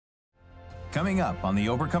Coming up on The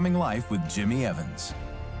Overcoming Life with Jimmy Evans.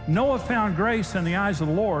 Noah found grace in the eyes of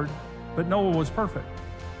the Lord, but Noah was perfect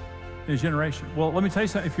in his generation. Well, let me tell you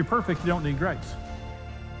something. If you're perfect, you don't need grace.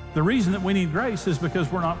 The reason that we need grace is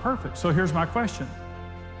because we're not perfect. So here's my question.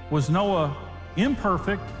 Was Noah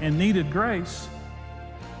imperfect and needed grace,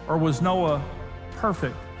 or was Noah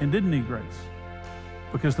perfect and didn't need grace?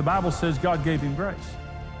 Because the Bible says God gave him grace.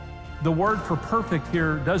 The word for perfect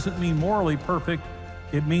here doesn't mean morally perfect,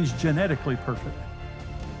 it means genetically perfect.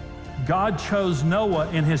 God chose Noah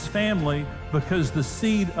and his family because the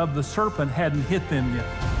seed of the serpent hadn't hit them yet.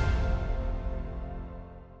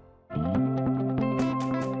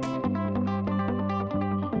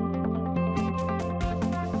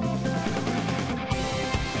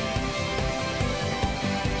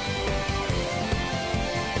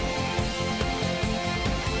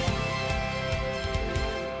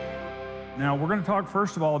 Now, we're going to talk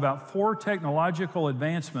first of all about 4 technological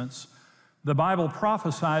advancements the Bible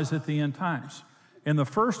prophesies at the end times. And the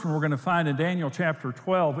first one we're going to find in Daniel chapter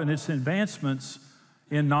 12, and it's advancements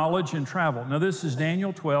in knowledge and travel. Now, this is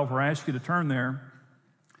Daniel 12, where I ask you to turn there.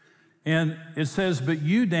 And it says, "But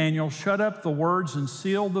you, Daniel, shut up the words and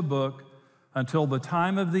seal the book until the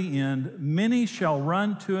time of the end. Many shall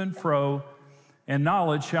run to and fro, and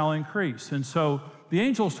knowledge shall increase." And so the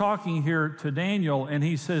angel's talking here to Daniel, and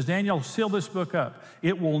he says, Daniel, seal this book up.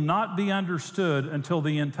 It will not be understood until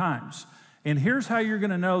the end times. And here's how you're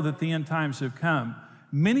going to know that the end times have come.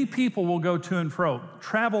 Many people will go to and fro.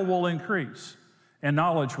 Travel will increase, and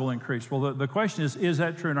knowledge will increase. Well, the question is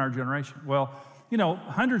that true in our generation? Well, you know,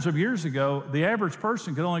 hundreds of years ago, the average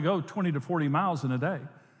person could only go 20 to 40 miles in a day,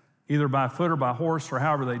 either by foot or by horse or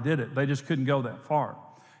however they did it. They just couldn't go that far.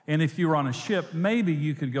 And if you were on a ship, maybe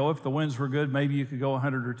you could go, if the winds were good, maybe you could go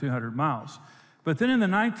 100 or 200 miles. But then in the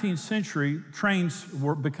 19th century, trains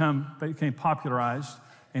became popularized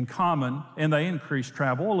and common, and they increased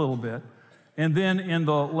travel a little bit. And then in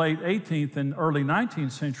the late 18th and early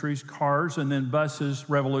 19th centuries, cars and then buses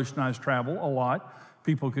revolutionized travel a lot.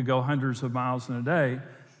 People could go hundreds of miles in a day.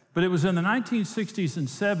 But it was in the 1960s and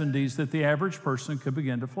 70s that the average person could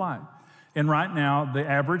begin to fly. And right now, the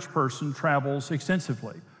average person travels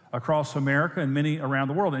extensively across America and many around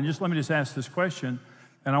the world. And let me just ask this question,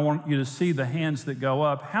 and I want you to see the hands that go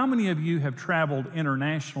up. How many of you have traveled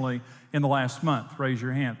internationally in the last month? Raise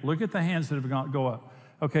your hand. Look at the hands that have go up.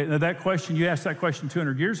 Okay, now that question, you asked that question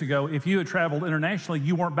 200 years ago. If you had traveled internationally,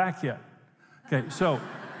 you weren't back yet. Okay, so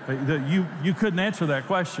you couldn't answer that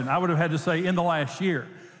question. I would have had to say in the last year.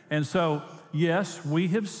 And so, yes, we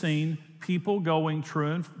have seen people going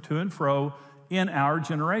to and fro in our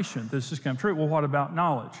generation. This has come true. Well, what about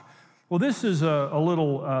knowledge? Well, this is a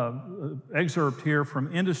little excerpt here from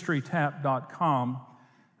industrytap.com.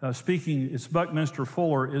 Speaking, it's Buckminster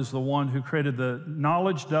Fuller is the one who created the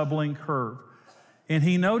knowledge doubling curve. And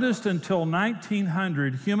he noticed until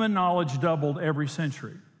 1900, human knowledge doubled every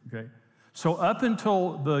century. Okay, so up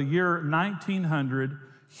until the year 1900,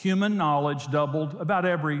 human knowledge doubled about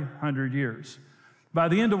every 100 years. By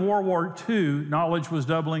the end of World War II, knowledge was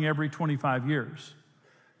doubling every 25 years.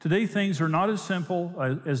 Today, things are not as simple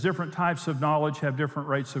as different types of knowledge have different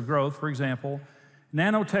rates of growth. For example,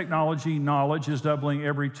 nanotechnology knowledge is doubling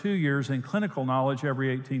every 2 years and clinical knowledge every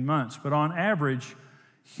 18 months. But on average,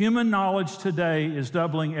 human knowledge today is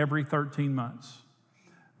doubling every 13 months.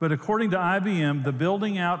 But according to IBM, the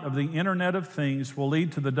building out of the Internet of Things will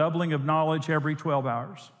lead to the doubling of knowledge every 12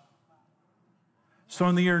 hours. So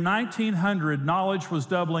in the year 1900, knowledge was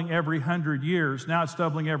doubling every 100 years. Now it's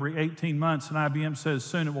doubling every 18 months, and IBM says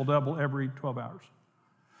soon it will double every 12 hours.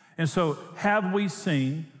 And so have we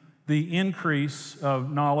seen the increase of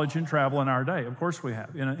knowledge and travel in our day? Of course we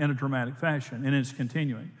have, in a dramatic fashion, and it's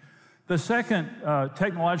continuing. The second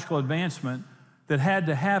technological advancement that had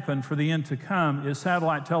to happen for the end to come is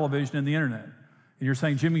satellite television and the internet. And you're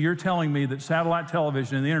saying, Jimmy, you're telling me that satellite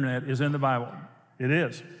television and the internet is in the Bible. It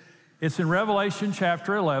is. It's in Revelation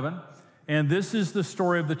chapter 11, and this is the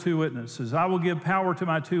story of the 2 witnesses. I will give power to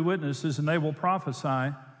my 2 witnesses, and they will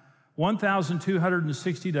prophesy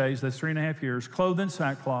 1,260 days, that's 3.5 years, clothed in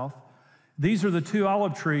sackcloth. These are the 2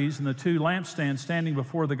 olive trees and the 2 lampstands standing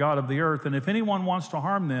before the God of the earth, and if anyone wants to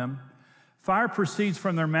harm them, fire proceeds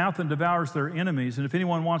from their mouth and devours their enemies, and if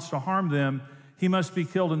anyone wants to harm them, he must be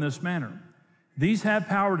killed in this manner. These have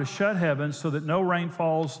power to shut heaven so that no rain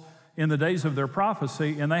falls in the days of their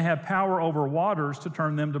prophecy, and they have power over waters to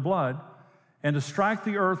turn them to blood, and to strike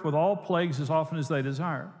the earth with all plagues as often as they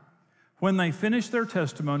desire. When they finish their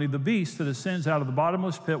testimony, the beast that ascends out of the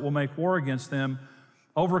bottomless pit will make war against them,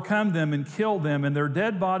 overcome them, and kill them, and their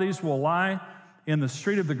dead bodies will lie in the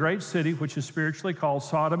street of the great city, which is spiritually called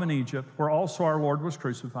Sodom and Egypt, where also our Lord was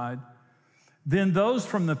crucified. Then those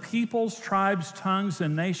from the peoples, tribes, tongues,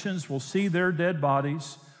 and nations will see their dead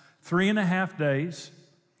bodies 3.5 days,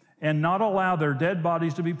 and not allow their dead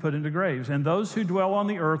bodies to be put into graves. And those who dwell on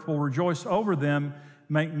the earth will rejoice over them,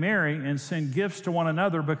 make merry, and send gifts to one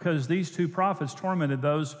another, because these two prophets tormented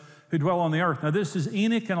those who dwell on the earth. Now this is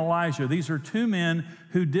Enoch and Elijah. These are two men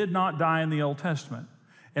who did not die in the Old Testament.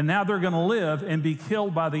 And now they're going to live and be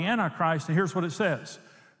killed by the Antichrist. And here's what it says.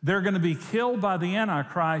 They're going to be killed by the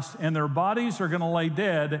Antichrist, and their bodies are going to lay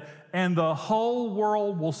dead, and the whole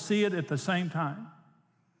world will see it at the same time.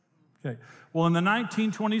 Okay. Well, in the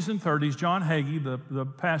 1920s and 30s, John Hagee, the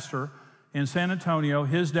pastor in San Antonio,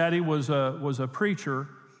 his daddy was a preacher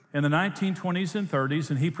in the 1920s and 30s,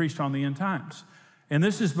 and he preached on the end times. And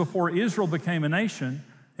this is before Israel became a nation.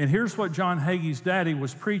 And here's what John Hagee's daddy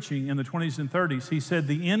was preaching in the 20s and 30s. He said,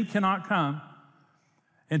 the end cannot come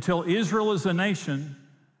until Israel is a nation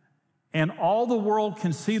and all the world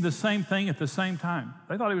can see the same thing at the same time.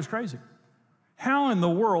 They thought he was crazy. How in the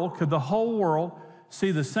world could the whole world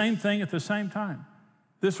see the same thing at the same time?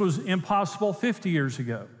 This was impossible 50 years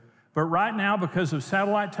ago. But right now, because of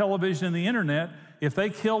satellite television and the internet, if they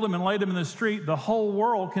killed him and laid him in the street, the whole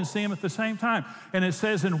world can see him at the same time. And it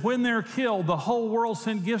says, and when they're killed, the whole world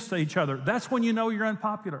send gifts to each other. That's when you know you're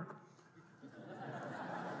unpopular.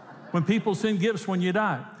 When people send gifts when you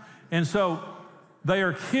die. And so they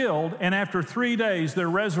are killed, and after 3 days, they're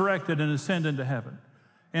resurrected and ascend into heaven.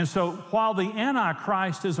 And so while the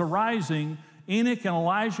Antichrist is arising, Enoch and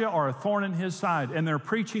Elijah are a thorn in his side, and they're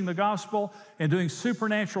preaching the gospel and doing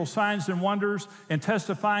supernatural signs and wonders and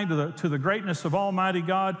testifying to the greatness of Almighty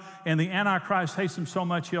God, and the Antichrist hates him so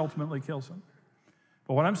much he ultimately kills him.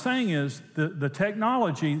 But what I'm saying is the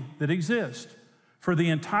technology that exists for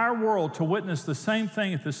the entire world to witness the same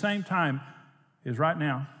thing at the same time is right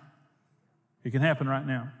now. It can happen right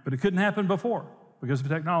now, but it couldn't happen before because of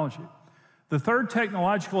technology. The third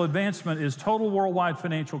technological advancement is total worldwide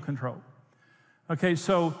financial control. Okay,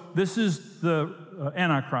 so this is the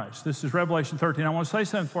Antichrist. This is Revelation 13. I want to say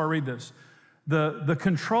something before I read this. The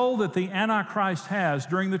control that the Antichrist has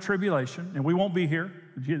during the tribulation, and we won't be here,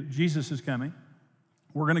 Jesus is coming.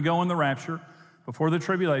 We're going to go in the rapture before the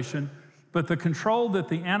tribulation, but the control that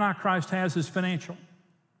the Antichrist has is financial.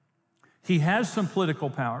 He has some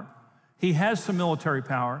political power. He has some military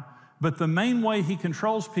power, but the main way he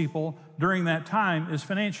controls people during that time is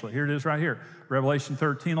financially. Here it is right here, Revelation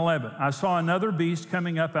 13:11. I saw another beast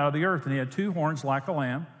coming up out of the earth, and he had 2 horns like a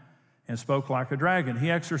lamb and spoke like a dragon.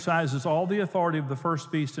 He exercises all the authority of the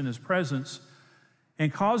first beast in his presence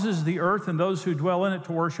and causes the earth and those who dwell in it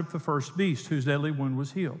to worship the first beast, whose deadly wound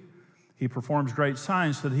was healed. He performs great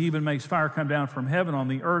signs so that he even makes fire come down from heaven on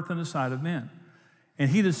the earth in the sight of men. And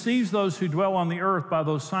he deceives those who dwell on the earth by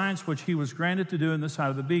those signs which he was granted to do in the sight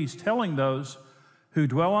of the beast, telling those who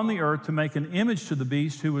dwell on the earth to make an image to the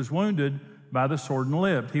beast who was wounded by the sword and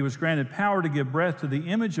lived. He was granted power to give breath to the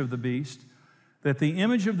image of the beast, that the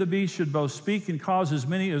image of the beast should both speak and cause as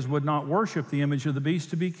many as would not worship the image of the beast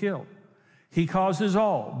to be killed. He causes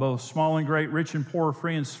all, both small and great, rich and poor,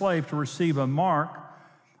 free and slave, to receive a mark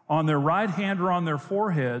on their right hand or on their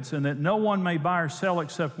foreheads, and that no one may buy or sell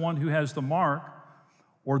except one who has the mark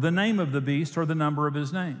or the name of the beast, or the number of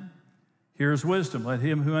his name. Here's wisdom. Let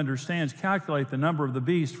him who understands calculate the number of the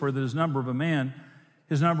beast, for the number of a man,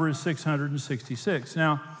 his number is 666.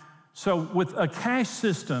 Now, so with a cash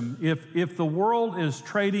system, if the world is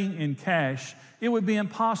trading in cash, it would be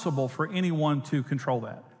impossible for anyone to control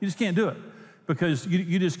that. You just can't do it, because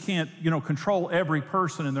you just can't, control every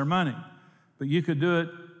person and their money. But you could do it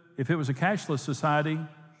if it was a cashless society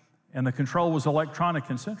and the control was electronic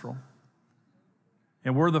and central.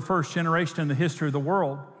 And we're the first generation in the history of the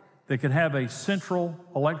world that could have a central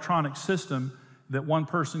electronic system that one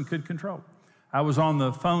person could control. I was on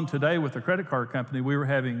the phone today with a credit card company. We were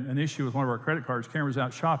having an issue with one of our credit cards. Karen was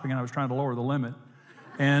out shopping, and I was trying to lower the limit.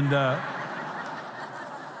 And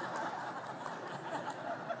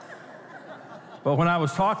but when I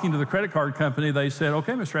was talking to the credit card company, they said,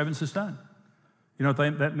 okay, Mr. Evans, it's done. You know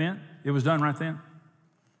what that meant? It was done right then.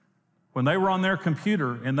 When they were on their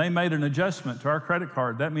computer and they made an adjustment to our credit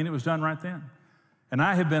card, that meant it was done right then. And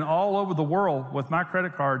I have been all over the world with my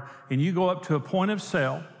credit card, and you go up to a point of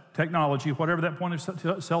sale technology, whatever that point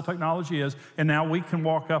of sale technology is, and now we can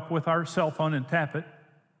walk up with our cell phone and tap it.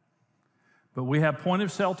 But we have point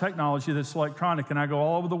of sale technology that's electronic, and I go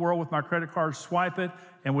all over the world with my credit card, swipe it,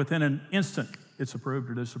 and within an instant, it's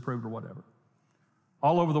approved or disapproved or whatever.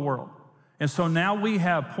 All over the world. And so now we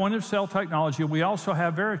have point-of-sale technology. We also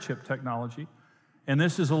have Verichip technology. And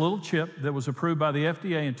this is a little chip that was approved by the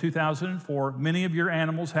FDA in 2004. Many of your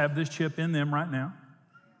animals have this chip in them right now.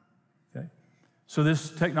 Okay? So this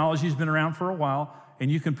technology has been around for a while,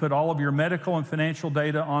 and you can put all of your medical and financial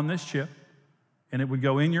data on this chip, and it would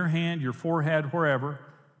go in your hand, your forehead, wherever,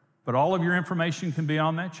 but all of your information can be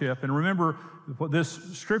on that chip. And remember, this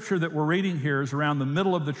scripture that we're reading here is around the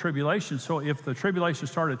middle of the tribulation, so if the tribulation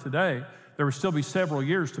started today, there would still be several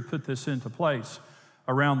years to put this into place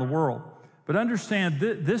around the world. But understand,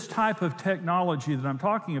 this type of technology that I'm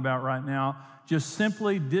talking about right now just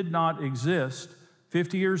simply did not exist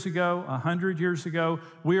 50 years ago, 100 years ago.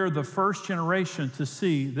 We are the first generation to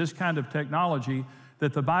see this kind of technology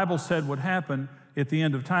that the Bible said would happen at the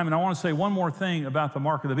end of time. And I want to say one more thing about the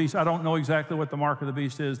mark of the beast. I don't know exactly what the mark of the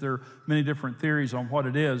beast is. There are many different theories on what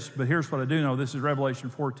it is, but here's what I do know. This is Revelation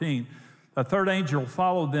 14. A third angel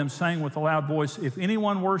followed them, saying with a loud voice, "If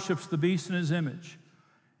anyone worships the beast in his image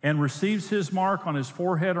and receives his mark on his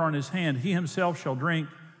forehead or on his hand, he himself shall drink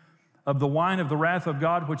of the wine of the wrath of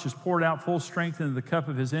God, which is poured out full strength into the cup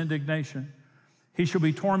of his indignation. He shall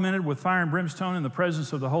be tormented with fire and brimstone in the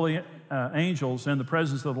presence of the holy angels and the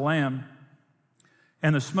presence of the Lamb.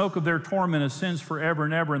 And the smoke of their torment ascends forever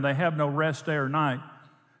and ever, and they have no rest day or night,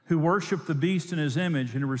 who worship the beast in his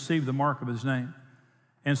image and who receive the mark of his name."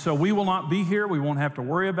 And so we will not be here. We won't have to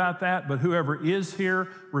worry about that. But whoever is here,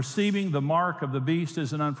 receiving the mark of the beast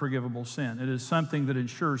is an unforgivable sin. It is something that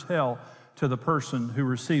ensures hell to the person who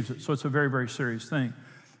receives it. So it's a very, very serious thing.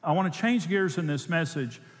 I want to change gears in this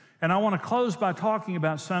message, and I want to close by talking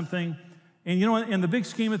about something. And you know, in the big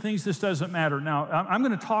scheme of things, this doesn't matter. Now, I'm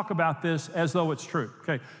going to talk about this as though it's true,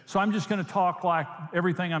 okay? So I'm just going to talk like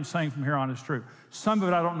everything I'm saying from here on is true. Some of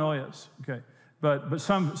it I don't know is, okay? But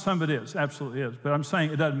some of it is, absolutely is. But I'm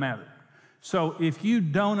saying it doesn't matter. So if you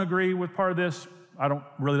don't agree with part of this,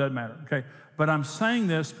 really doesn't matter, okay? But I'm saying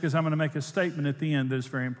this because I'm going to make a statement at the end that is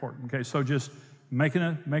very important, okay? So just making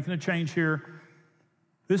a change here.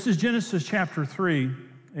 This is Genesis chapter 3,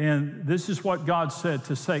 and this is what God said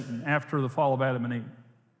to Satan after the fall of Adam and Eve.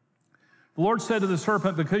 The Lord said to the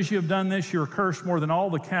serpent, "Because you have done this, you are cursed more than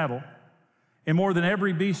all the cattle and more than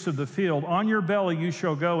every beast of the field. On your belly you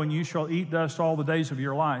shall go, and you shall eat dust all the days of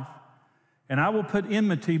your life. And I will put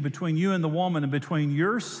enmity between you and the woman, and between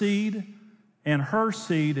your seed and her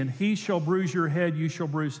seed, and he shall bruise your head, you shall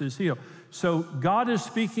bruise his heel." So God is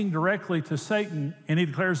speaking directly to Satan, and he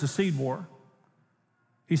declares a seed war.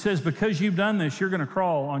 He says, because you've done this, you're going to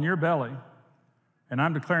crawl on your belly, and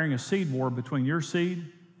I'm declaring a seed war between your seed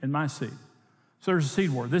and my seed. So there's a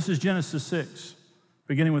seed war. This is Genesis 6,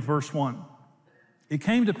 beginning with verse 1. "It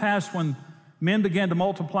came to pass when men began to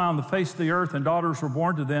multiply on the face of the earth and daughters were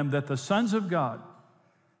born to them, that the sons of God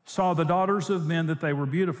saw the daughters of men that they were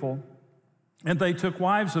beautiful, and they took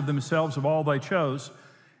wives of themselves of all they chose.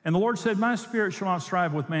 And the Lord said, My spirit shall not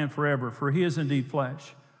strive with man forever, for he is indeed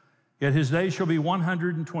flesh. Yet his days shall be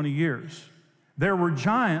 120 years. There were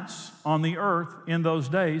giants on the earth in those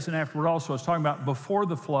days," and afterward also, it's talking about before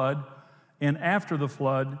the flood and after the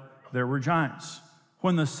flood, there were giants.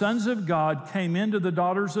 "When the sons of God came into the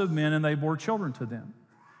daughters of men, and they bore children to them.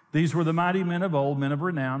 These were the mighty men of old, men of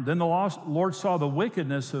renown. Then the Lord saw the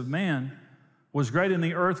wickedness of man was great in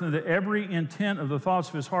the earth, and that every intent of the thoughts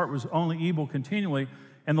of his heart was only evil continually.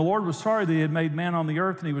 And the Lord was sorry that he had made man on the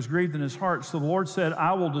earth, and he was grieved in his heart. So the Lord said,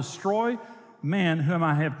 I will destroy man whom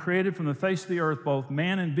I have created from the face of the earth, both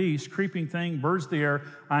man and beast, creeping thing, birds of the air.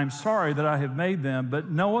 I am sorry that I have made them. But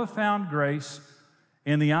Noah found grace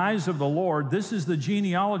in the eyes of the Lord." This is the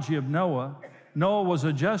genealogy of Noah. Noah was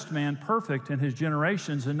a just man, perfect in his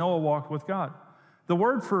generations, and Noah walked with God. The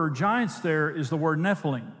word for giants there is the word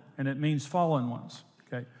Nephilim, and it means fallen ones.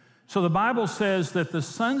 Okay. So the Bible says that the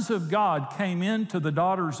sons of God came into the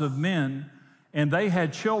daughters of men, and they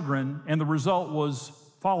had children, and the result was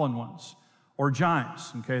fallen ones, or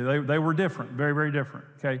giants. Okay, they were different, very, very different.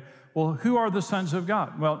 Okay, well, who are the sons of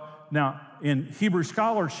God? Well, now, in Hebrew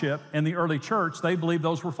scholarship and the early church, they believed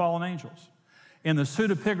those were fallen angels. In the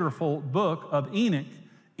pseudepigraphal book of Enoch,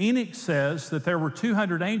 Enoch says that there were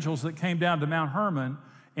 200 angels that came down to Mount Hermon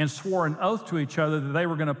and swore an oath to each other that they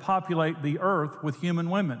were going to populate the earth with human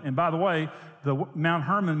women. And by the way, the Mount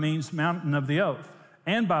Hermon means mountain of the oath.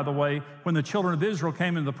 And by the way, when the children of Israel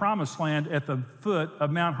came into the promised land, at the foot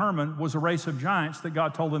of Mount Hermon was a race of giants that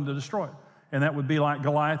God told them to destroy. And that would be like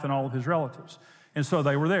Goliath and all of his relatives. And so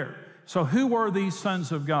they were there. So who were these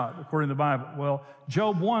sons of God, according to the Bible? Well,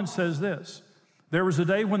 Job 1 says this: "There was a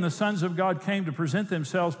day when the sons of God came to present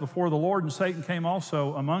themselves before the Lord, and Satan came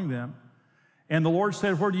also among them. And the Lord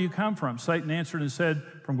said, Where do you come from? Satan answered and said,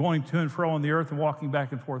 From going to and fro on the earth and walking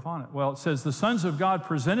back and forth on it." Well, it says the sons of God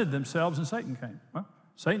presented themselves and Satan came. Well,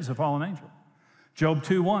 Satan's a fallen angel. Job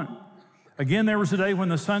 2:1. "Again, there was a day when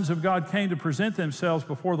the sons of God came to present themselves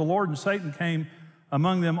before the Lord, and Satan came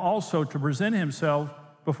among them also to present himself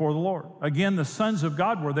before the Lord. Again, the sons of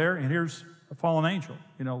God were there, and here's a fallen angel,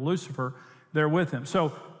 Lucifer, there with him.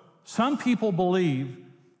 So some people believe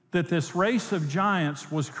that this race of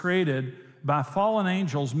giants was created by fallen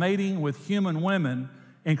angels mating with human women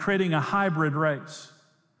and creating a hybrid race.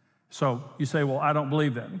 So you say, well, I don't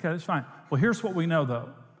believe that. Okay, that's fine. Well, here's what we know, though.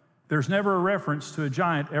 There's never a reference to a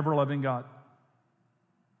giant ever loving God.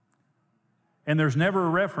 And there's never a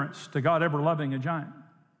reference to God ever loving a giant.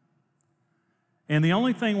 And the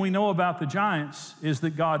only thing we know about the giants is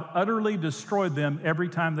that God utterly destroyed them every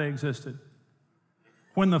time they existed.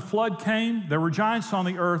 When the flood came, there were giants on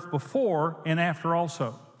the earth before and after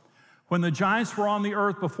also. When the giants were on the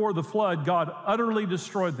earth before the flood, God utterly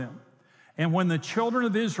destroyed them. And when the children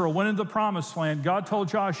of Israel went into the promised land, God told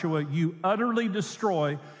Joshua, you utterly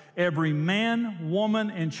destroy every man,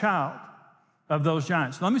 woman, and child of those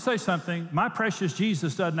giants. Let me say something. My precious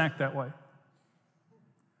Jesus doesn't act that way.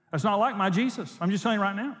 That's not like my Jesus. I'm just telling you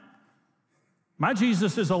right now. My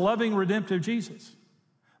Jesus is a loving, redemptive Jesus.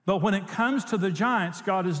 But when it comes to the giants,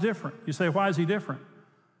 God is different. You say, why is he different?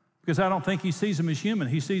 Because I don't think he sees them as human.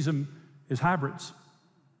 He sees them as hybrids.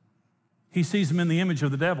 He sees them in the image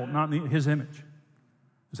of the devil, not in his image.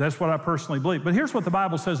 That's what I personally believe. But here's what the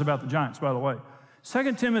Bible says about the giants, by the way.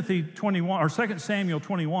 2 Samuel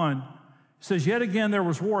 21 says, yet again there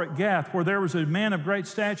was war at Gath, where there was a man of great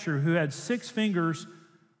stature who had 6 fingers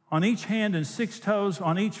on each hand and 6 toes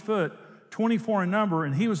on each foot, 24 in number,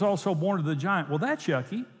 and he was also born to the giant. Well, that's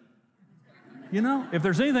yucky. If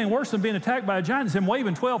there's anything worse than being attacked by a giant, it's him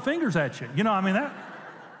waving 12 fingers at you.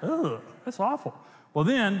 That's awful. Well,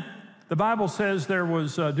 then, the Bible says there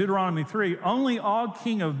was, Deuteronomy 3, only Og,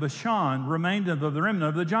 king of Bashan, remained of the remnant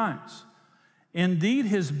of the giants. Indeed,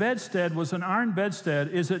 his bedstead was an iron bedstead.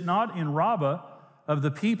 Is it not in Rabbah of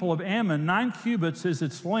the people of Ammon? 9 cubits is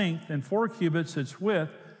its length, and 4 cubits its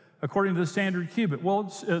width, according to the standard cubit. Well,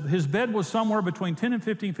 his bed was somewhere between 10 and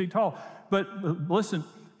 15 feet tall. But listen,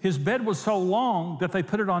 his bed was so long that they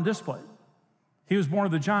put it on display. He was born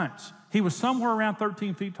of the giants. He was somewhere around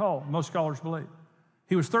 13 feet tall, most scholars believe.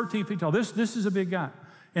 He was 13 feet tall. This is a big guy.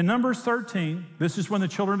 In Numbers 13, this is when the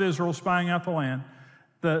children of Israel were spying out the land.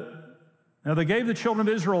 Now they gave the children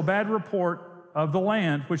of Israel a bad report of the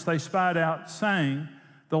land which they spied out, saying,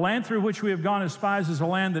 the land through which we have gone as spies is a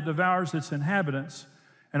land that devours its inhabitants.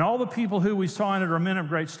 And all the people who we saw in it are men of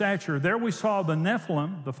great stature. There we saw the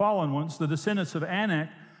Nephilim, the fallen ones, the descendants of Anak,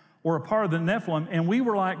 were a part of the Nephilim, and we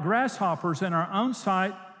were like grasshoppers in our own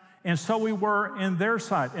sight, and so we were in their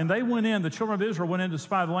sight. And they went in, the children of Israel went in to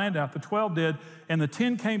spy the land out, the 12 did, and the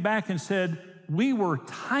 10 came back and said, we were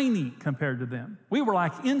tiny compared to them. We were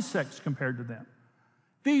like insects compared to them.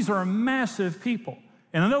 These are massive people.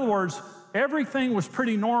 And in other words, everything was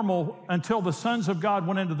pretty normal until the sons of God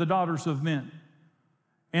went into the daughters of men.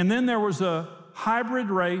 And then there was a hybrid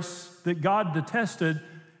race that God detested,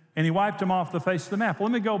 and he wiped them off the face of the map.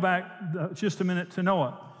 Let me go back just a minute to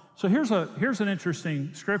Noah. So here's an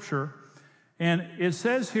interesting scripture, and it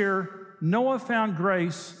says here, Noah found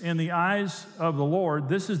grace in the eyes of the Lord.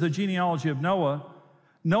 This is the genealogy of Noah.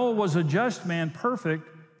 Noah was a just man, perfect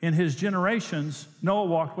in his generations. Noah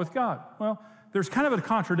walked with God. Well, there's kind of a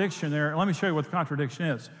contradiction there. Let me show you what the contradiction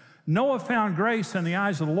is. Noah found grace in the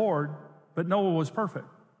eyes of the Lord, but Noah was perfect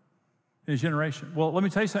in his generation. Well, let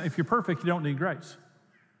me tell you something. If you're perfect, you don't need grace.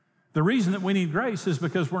 The reason that we need grace is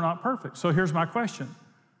because we're not perfect. So here's my question.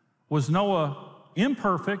 Was Noah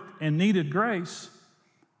imperfect and needed grace,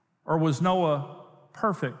 or was Noah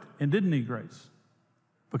perfect and didn't need grace?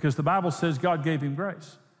 Because the Bible says God gave him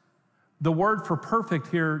grace. The word for perfect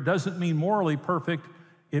here doesn't mean morally perfect.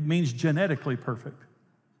 It means genetically perfect.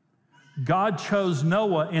 God chose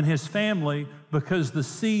Noah and his family because the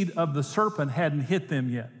seed of the serpent hadn't hit them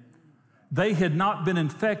yet. They had not been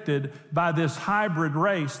infected by this hybrid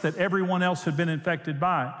race that everyone else had been infected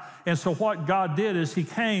by. And so what God did is he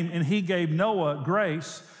came and he gave Noah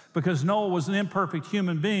grace because Noah was an imperfect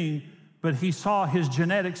human being, but he saw his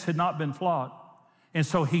genetics had not been flawed. And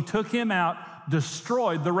so he took him out,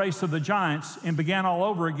 destroyed the race of the giants, and began all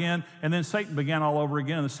over again, and then Satan began all over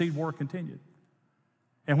again, and the seed war continued.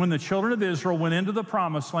 And when the children of Israel went into the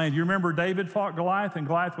promised land, you remember David fought Goliath, and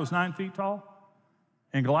Goliath was 9 feet tall?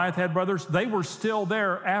 And Goliath had brothers. They were still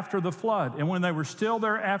there after the flood. And when they were still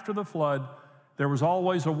there after the flood, there was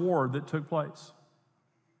always a war that took place.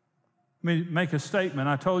 Let me make a statement.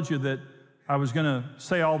 I told you that I was going to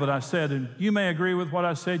say all that I said, and you may agree with what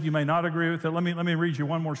I said. You may not agree with it. Let me read you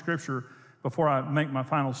one more scripture before I make my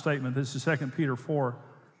final statement. This is 2 Peter 4,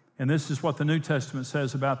 and this is what the New Testament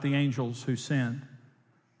says about the angels who sinned.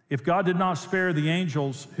 If God did not spare the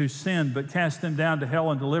angels who sinned, but cast them down to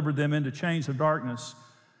hell and delivered them into chains of darkness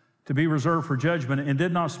to be reserved for judgment, and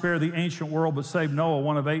did not spare the ancient world, but saved Noah,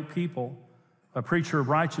 one of 8 people, a preacher of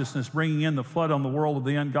righteousness, bringing in the flood on the world of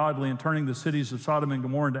the ungodly and turning the cities of Sodom and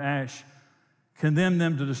Gomorrah into ash, condemned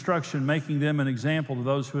them to destruction, making them an example to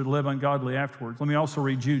those who would live ungodly afterwards. Let me also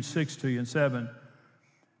read Jude 6 to you and 7.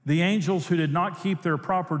 The angels who did not keep their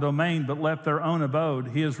proper domain but left their own abode,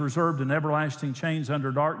 he has reserved in everlasting chains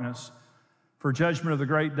under darkness for judgment of the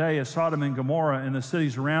great day, as Sodom and Gomorrah and the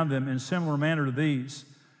cities around them, in similar manner to these,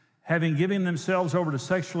 having given themselves over to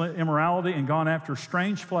sexual immorality and gone after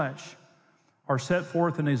strange flesh, are set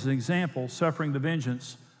forth in his example, suffering the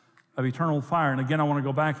vengeance of eternal fire. And again, I want to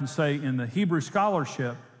go back and say, in the Hebrew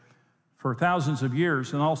scholarship for thousands of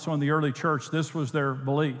years, and also in the early church, this was their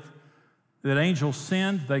belief, that angels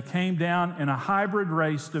sinned, they came down, and a hybrid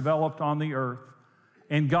race developed on the earth.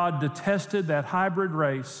 And God detested that hybrid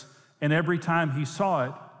race, and every time he saw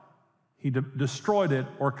it, he destroyed it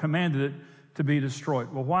or commanded it to be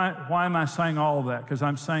destroyed. Well, why am I saying all of that? Because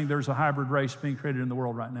I'm saying there's a hybrid race being created in the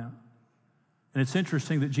world right now. And it's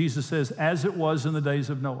interesting that Jesus says, as it was in the days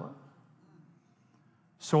of Noah,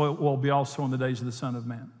 so it will be also in the days of the Son of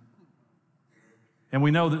Man. And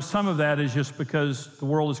we know that some of that is just because the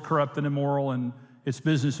world is corrupt and immoral and it's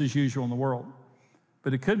business as usual in the world.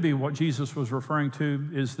 But it could be what Jesus was referring to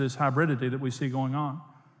is this hybridity that we see going on.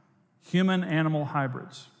 Human-animal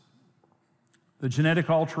hybrids. The genetic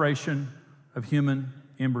alteration of human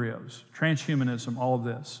embryos. Transhumanism, all of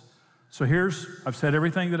this. So I've said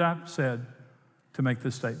everything that I've said to make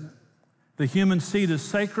this statement. The human seed is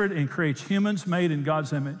sacred and creates humans made in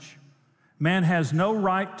God's image. Man has no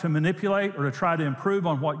right to manipulate or to try to improve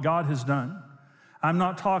on what God has done. I'm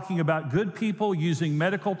not talking about good people using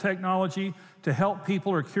medical technology to help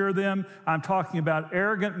people or cure them. I'm talking about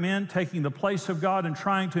arrogant men taking the place of God and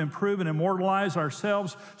trying to improve and immortalize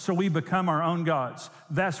ourselves so we become our own gods.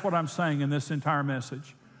 That's what I'm saying in this entire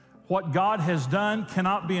message. What God has done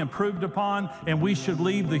cannot be improved upon, and we should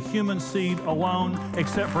leave the human seed alone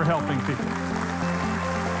except for helping people.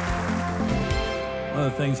 One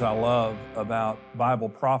of the things I love about Bible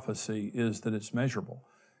prophecy is that it's measurable.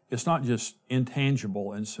 It's not just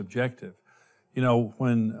intangible and subjective. You know,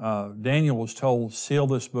 when Daniel was told, seal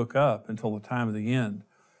this book up until the time of the end,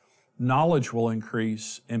 knowledge will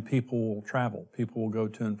increase and people will travel. People will go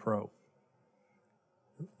to and fro.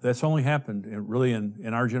 That's only happened really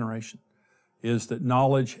in our generation, is that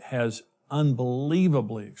knowledge has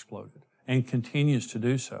unbelievably exploded and continues to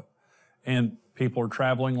do so. And people are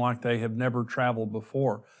traveling like they have never traveled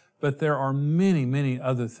before. But there are many, many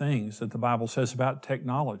other things that the Bible says about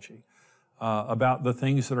technology, about the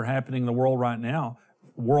things that are happening in the world right now.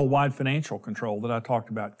 Worldwide financial control that I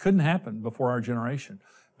talked about couldn't happen before our generation,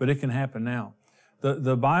 but it can happen now.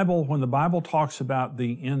 The Bible, when the Bible talks about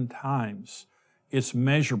the end times, it's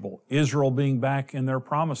measurable. Israel being back in their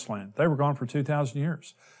promised land. They were gone for 2,000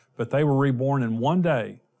 years, but they were reborn in one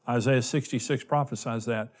day. Isaiah 66 prophesies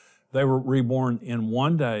that. They were reborn in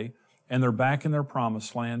one day, and they're back in their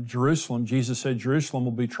promised land. Jerusalem, Jesus said Jerusalem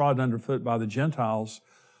will be trodden underfoot by the Gentiles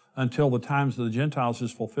until the times of the Gentiles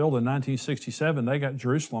is fulfilled. In 1967, they got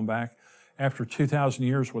Jerusalem back after 2,000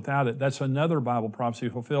 years without it. That's another Bible prophecy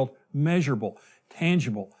fulfilled, measurable,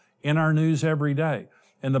 tangible, in our news every day.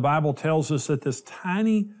 And the Bible tells us that this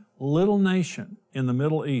tiny little nation in the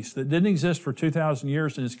Middle East that didn't exist for 2,000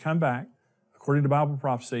 years and has come back, according to Bible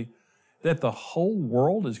prophecy, that the whole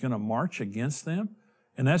world is going to march against them,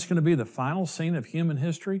 and that's going to be the final scene of human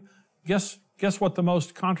history. Guess what the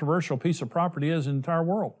most controversial piece of property is in the entire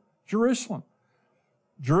world? Jerusalem.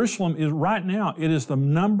 Jerusalem is right now, it is the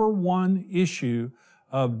number one issue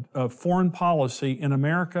of foreign policy in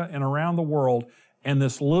America and around the world, and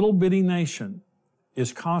this little bitty nation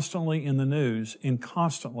is constantly in the news and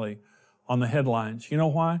constantly on the headlines. You know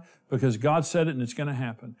why? Because God said it and it's going to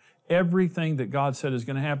happen. Everything that God said is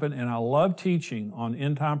going to happen, and I love teaching on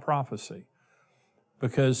end-time prophecy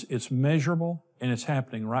because it's measurable and it's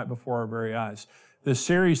happening right before our very eyes. This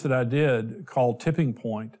series that I did called Tipping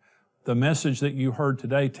Point, the message that you heard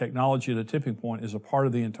today, Technology at a Tipping Point, is a part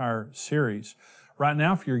of the entire series. Right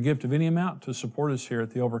now, for your gift of any amount to support us here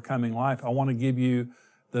at The Overcoming Life, I want to give you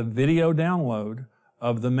the video download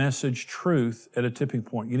of the message Truth at a Tipping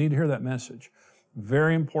Point. You need to hear that message.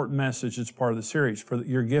 Very important message. It's part of the series. For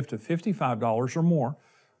your gift of $55 or more,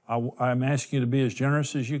 I'm asking you to be as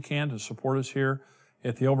generous as you can to support us here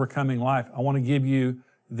at The Overcoming Life. I want to give you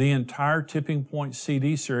the entire Tipping Point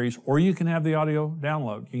CD series, or you can have the audio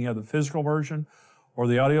download. You can have the physical version or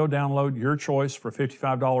the audio download, your choice, for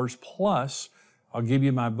 $55. Plus, I'll give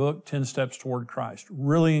you my book, 10 Steps Toward Christ.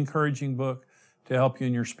 Really encouraging book to help you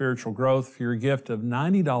in your spiritual growth. For your gift of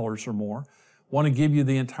 $90 or more, want to give you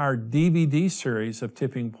the entire DVD series of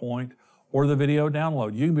Tipping Point or the video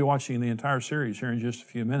download. You can be watching the entire series here in just a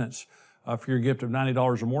few minutes. For your gift of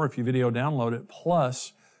 $90 or more, if you video download it,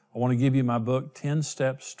 plus I want to give you my book, 10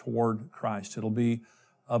 Steps Toward Christ. It'll be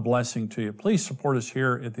a blessing to you. Please support us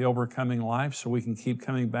here at The Overcoming Life so we can keep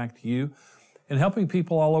coming back to you and helping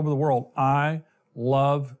people all over the world. I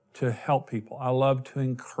love to help people. I love to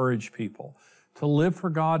encourage people to live for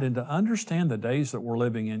God and to understand the days that we're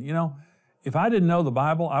living in. You know, if I didn't know the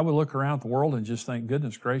Bible, I would look around the world and just think,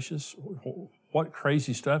 goodness gracious, what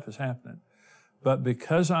crazy stuff is happening. But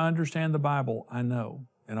because I understand the Bible, I know,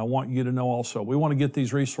 and I want you to know also. We want to get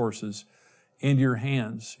these resources into your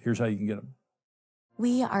hands. Here's how you can get them.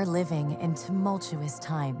 We are living in tumultuous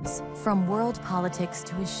times. From world politics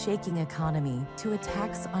to a shaking economy to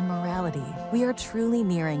attacks on morality, we are truly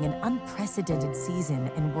nearing an unprecedented season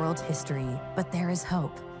in world history. But there is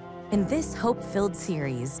hope. In this hope-filled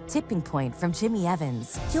series, Tipping Point from Jimmy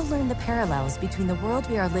Evans, you'll learn the parallels between the world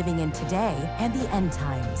we are living in today and the end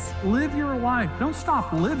times. Live your life. Don't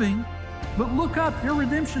stop living, but look up. Your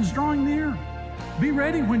redemption's drawing near. Be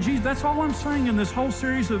ready when Jesus, that's all I'm saying in this whole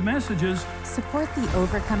series of messages. Support The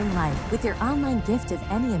Overcoming Life with your online gift of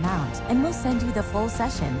any amount, and we'll send you the full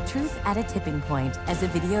session, Truth at a Tipping Point, as a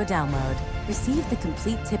video download. Receive the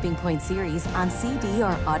complete Tipping Point series on CD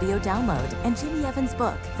or audio download and Jimmy Evans'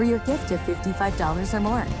 book for your gift of $55 or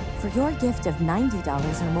more. For your gift of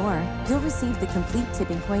 $90 or more, you'll receive the complete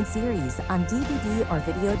Tipping Point series on DVD or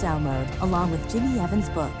video download, along with Jimmy Evans'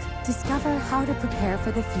 book. Discover how to prepare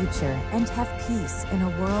for the future and have peace in a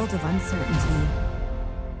world of uncertainty.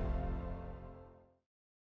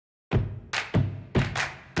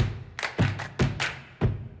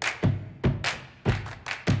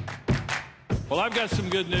 Well, I've got some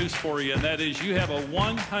good news for you, and that is you have a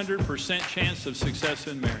 100% chance of success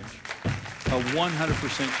in marriage. A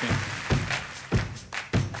 100% chance.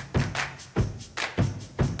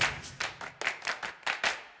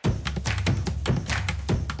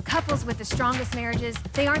 Couples with the strongest marriages,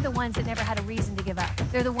 they aren't the ones that never had a reason to give up.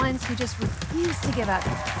 They're the ones who just refuse to give up.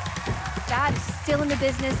 God is still in the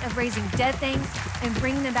business of raising dead things and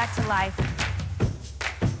bringing them back to life.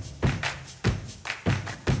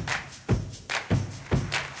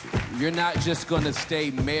 You're not just going to stay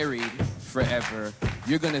married forever.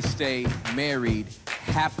 You're going to stay married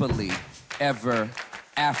happily ever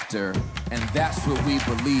after. And that's what we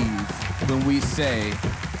believe when we say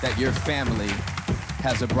that your family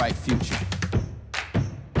has a bright future.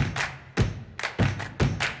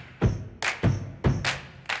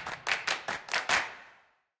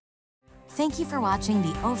 Thank you for watching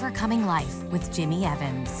The Overcoming Life with Jimmy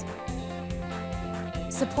Evans.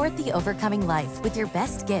 Support The Overcoming Life with your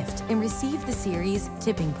best gift and receive the series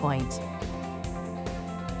Tipping Point.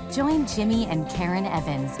 Join Jimmy and Karen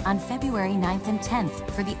Evans on February 9th and 10th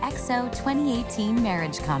for the EXO 2018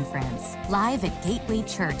 Marriage Conference, live at Gateway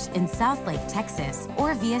Church in Southlake, Texas,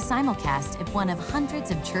 or via simulcast at one of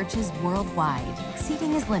hundreds of churches worldwide.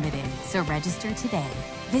 Seating is limited, so register today.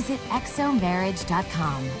 Visit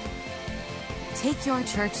exomarriage.com. Take your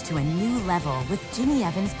church to a new level with Jimmy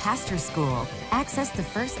Evans Pastor School. Access the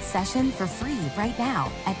first session for free right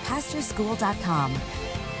now at pastorschool.com.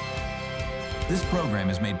 This program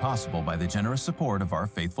is made possible by the generous support of our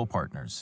faithful partners.